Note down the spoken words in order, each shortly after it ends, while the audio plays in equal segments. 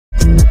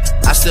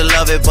used to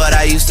love it, but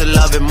I used to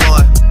love it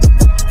more.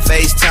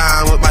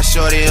 FaceTime with my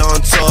shorty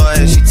on tour,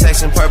 and she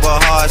texting purple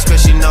hearts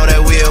cause she know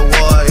that we at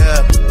war,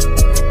 yeah.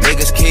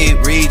 Niggas keep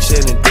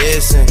reaching and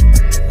dissing,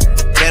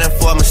 can't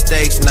afford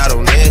mistakes, and I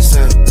don't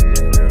listen.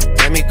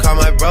 Make me call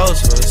my bros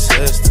for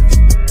assistance.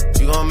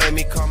 You gon' make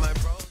me call my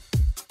bros?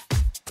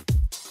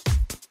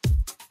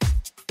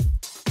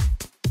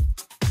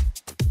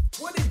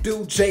 What it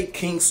do, J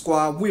King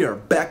Squad? We are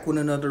back with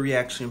another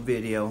reaction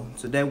video.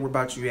 Today we're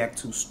about to react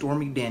to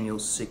Stormy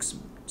Daniels'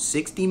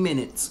 60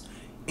 minutes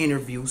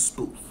interview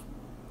spoof.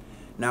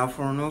 Now,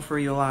 for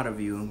a lot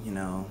of you,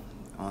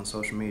 on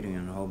social media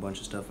and a whole bunch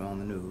of stuff on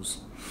the news,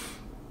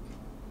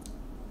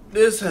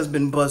 this has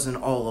been buzzing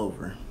all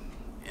over.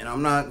 And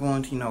I'm not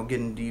going to, get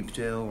in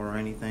detail or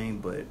anything,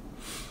 but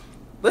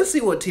let's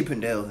see what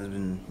Tpindell has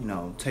been,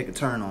 take a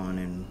turn on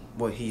and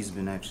what he's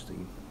been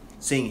actually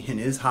seeing in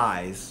his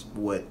highs,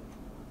 what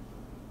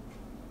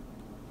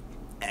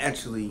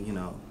actually,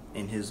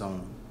 in his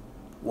own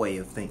way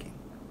of thinking.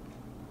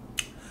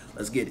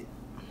 Let's get it.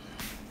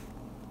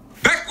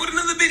 Back with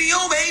another video,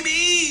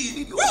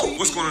 baby! Woo!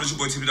 What's going on? It's your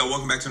boy Tpindell.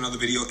 Welcome back to another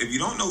video. If you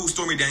don't know who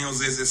Stormy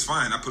Daniels is, it's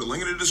fine. I put a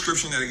link in the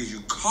description that'll get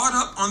you caught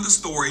up on the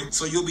story,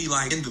 so you'll be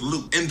like in the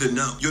loop, in the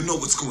know. You'll know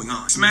what's going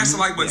on. Smash the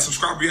like button,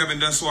 subscribe if you haven't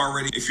done so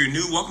already. If you're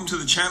new, welcome to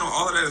the channel.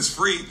 All of that is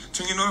free.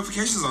 Turn your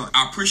notifications on.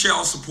 I appreciate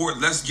all support.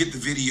 Let's get the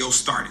video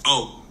started.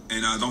 Oh,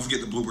 and don't forget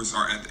the bloopers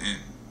are at the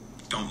end.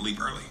 Don't leave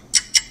early.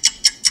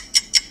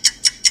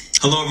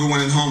 Hello, everyone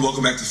at home.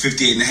 Welcome back to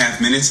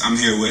 58.5 minutes. I'm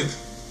here with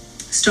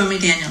Stormy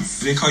Daniels.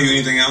 Did they call you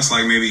anything else,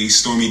 like maybe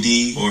Stormy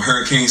D or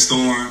Hurricane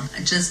Storm?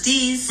 Just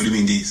D's. What do you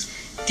mean D's?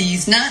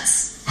 D's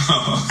nuts.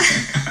 Oh,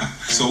 okay.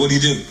 So what do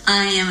you do?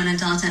 I am an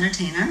adult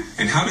entertainer.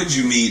 And how did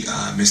you meet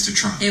Mr.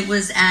 Trump? It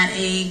was at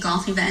a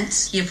golf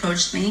event. He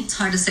approached me. It's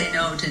hard to say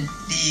no to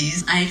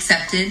D's. I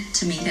accepted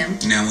to meet him.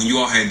 Now, when you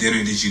all had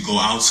dinner, did you go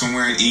out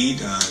somewhere and eat?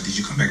 Did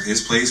you come back to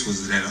his place?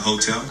 Was it at a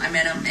hotel? I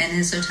met him in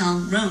his hotel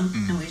room,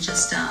 and we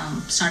just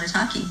started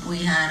talking. We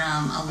had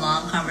a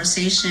long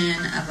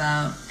conversation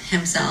about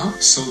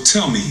himself. So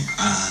tell me,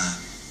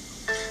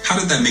 how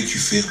did that make you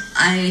feel?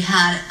 I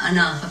had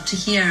enough up to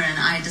here, and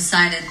I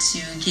decided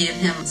to give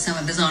him some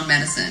of his own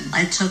medicine.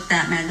 I took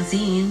that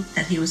magazine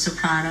that he was so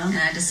proud of, and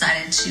I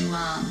decided to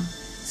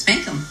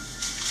spank him.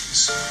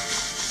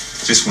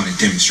 Just want a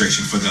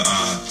demonstration for the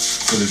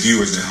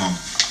viewers at home.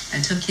 I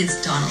took his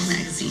Donald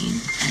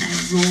magazine, and I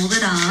rolled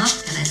it up,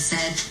 and I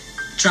said,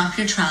 "Drop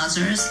your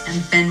trousers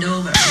and bend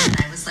over." And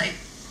I was like,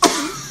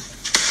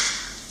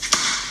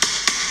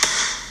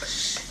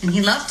 and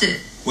he loved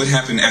it. What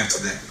happened after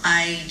that?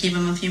 I gave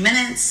him a few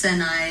minutes,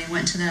 and I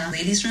went to the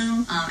ladies'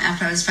 room.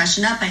 After I was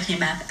freshened up, I came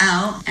back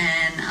out,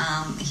 and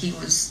he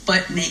was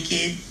butt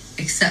naked,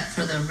 except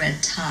for the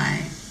red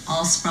tie,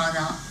 all sprawled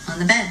out on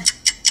the bed.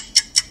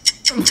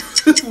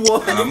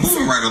 What?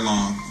 Moving right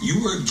along,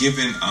 you were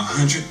given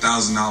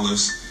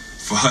 $100,000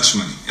 for hush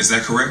money. Is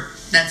that correct?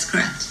 That's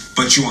correct.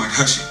 But you aren't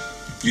hushing.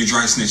 You're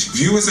dry snitching.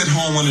 Viewers at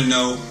home want to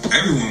know,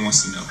 everyone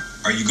wants to know,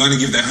 are you going to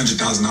give that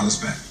 $100,000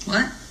 back?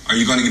 What? Are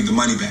you going to give the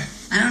money back?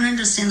 I don't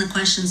understand the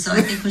question, so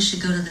I think we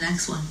should go to the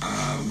next one.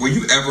 Were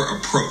you ever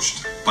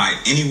approached by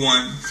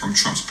anyone from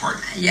Trump's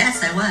party?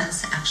 Yes, I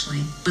was,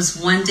 actually. It was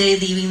one day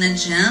leaving the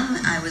gym.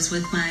 I was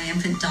with my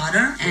infant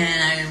daughter,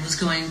 and I was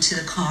going to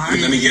the car.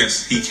 Let me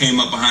guess. He came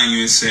up behind you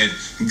and said,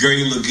 "Girl,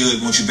 you look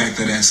good. Won't you back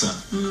that ass up?"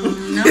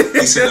 No.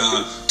 He said,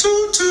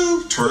 toot,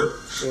 toot, twerk.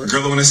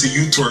 Girl, I want to see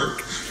you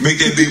twerk. Make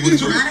that big one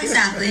twerk. Not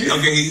exactly.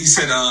 Okay, he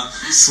said,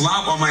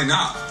 slop on my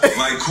knob,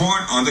 like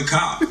corn on the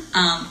cob.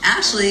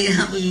 Actually,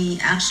 he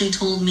actually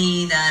told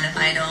me that if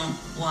I don't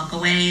walk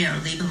away or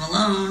leave him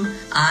alone,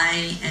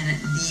 I and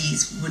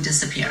these would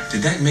disappear.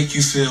 Did that make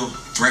you feel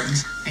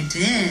threatened? I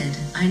did.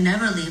 I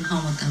never leave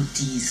home without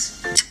these.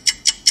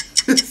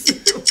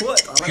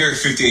 What? Here at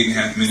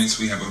 58.5 minutes,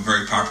 we have a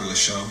very popular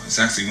show. It's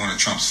actually one of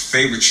Trump's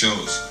favorite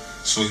shows,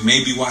 so he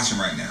may be watching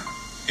right now.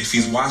 If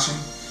he's watching,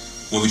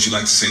 what would you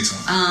like to say to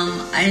him?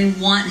 I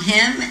want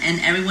him and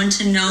everyone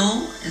to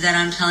know that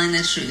I'm telling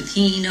the truth.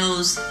 He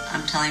knows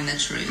I'm telling the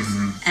truth.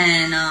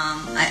 And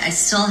I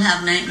still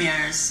have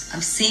nightmares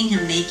of seeing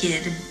him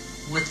naked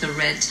with the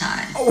red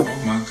tie. Oh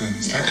my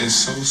goodness, yeah. That is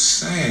so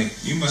sad.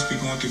 You must be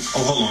going through...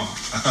 Oh, hold on.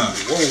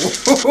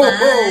 But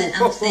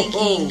I'm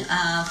thinking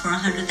for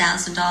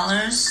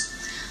 $100,000,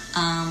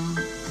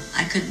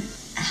 I could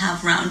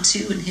have round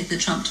 2 and hit the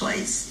Trump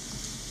twice.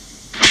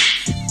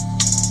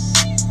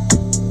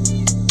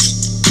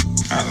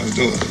 Alright, let's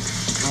do it.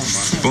 Oh,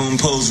 boom,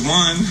 pose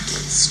 1.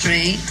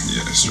 Straight.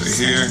 Yeah, straight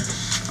here.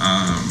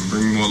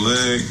 Bring more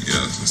leg.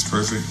 Yeah, that's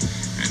perfect.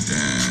 And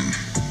then,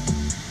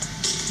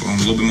 boom,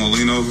 a little bit more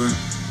lean over.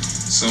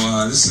 So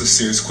this is a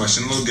serious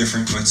question, a little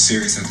different, but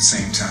serious at the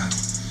same time.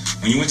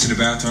 When you went to the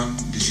bathroom,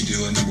 did you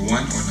do a number 1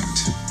 or number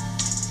 2?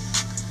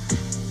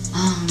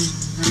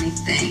 Let me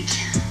think.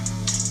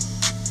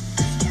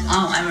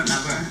 Oh, I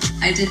remember.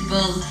 I did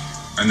both.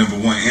 A number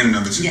 1 and a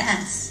number 2?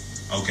 Yes.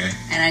 Okay.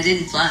 And I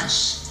didn't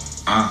flush.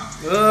 And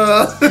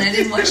I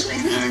didn't wash my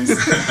hands.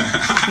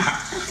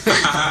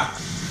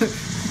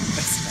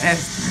 That's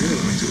nasty.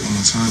 Let me do it one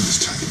more time.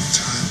 Just tighten my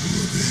tie.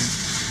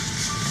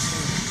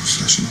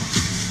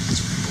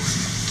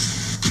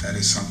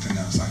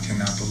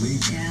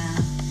 believe it.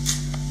 Yeah.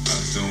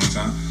 Do it one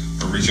time.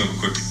 Or reach over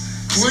quickly.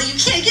 Well, you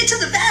can't get to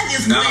the bag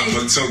as Nah, quick.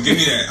 but so give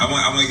me that. I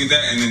want to get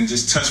that, and then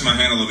just touch my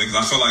hand a little bit,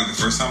 because I feel like the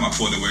first time I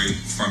pulled away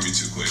from you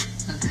too quick.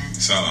 Okay.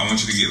 So I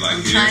want you to get like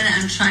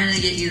I'm trying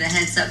to get you the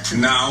heads up to.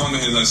 Nah, I want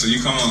the heads up. So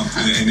you come on,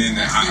 and then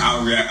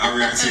I'll react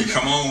to it.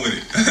 Come on with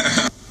it.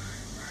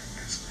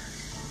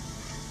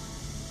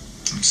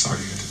 I'm sorry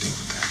you had to deal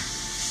with that.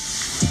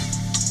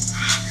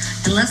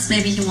 Unless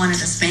maybe he wanted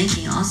a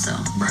spanking also.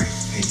 Right.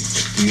 Hey,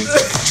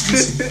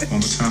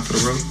 one more time for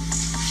the road.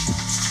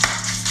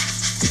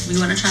 We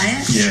want to try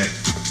it? Yeah.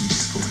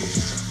 Just go ahead.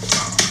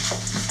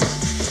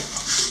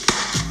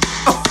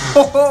 Oh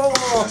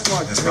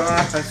my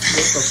gosh.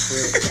 What the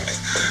frick?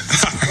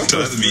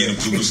 That's me and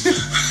the blues.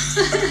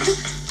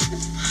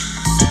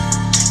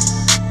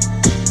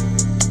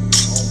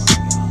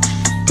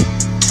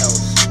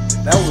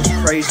 That was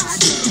crazy.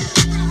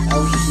 That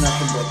was just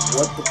nothing but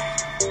what the.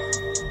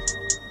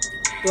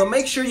 Well,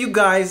 make sure you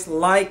guys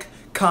like,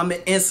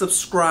 comment, and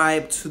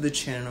subscribe to the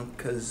channel,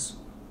 because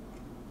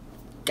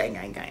gang,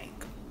 gang, gang.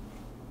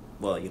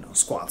 Well, you know,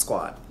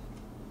 squad,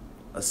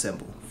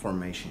 assemble,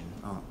 formation.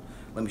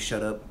 Let me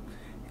shut up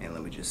and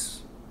let me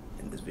just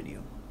end this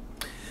video.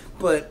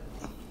 But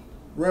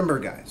remember,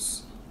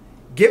 guys,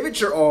 give it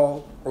your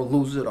all or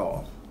lose it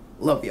all.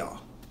 Love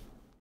y'all.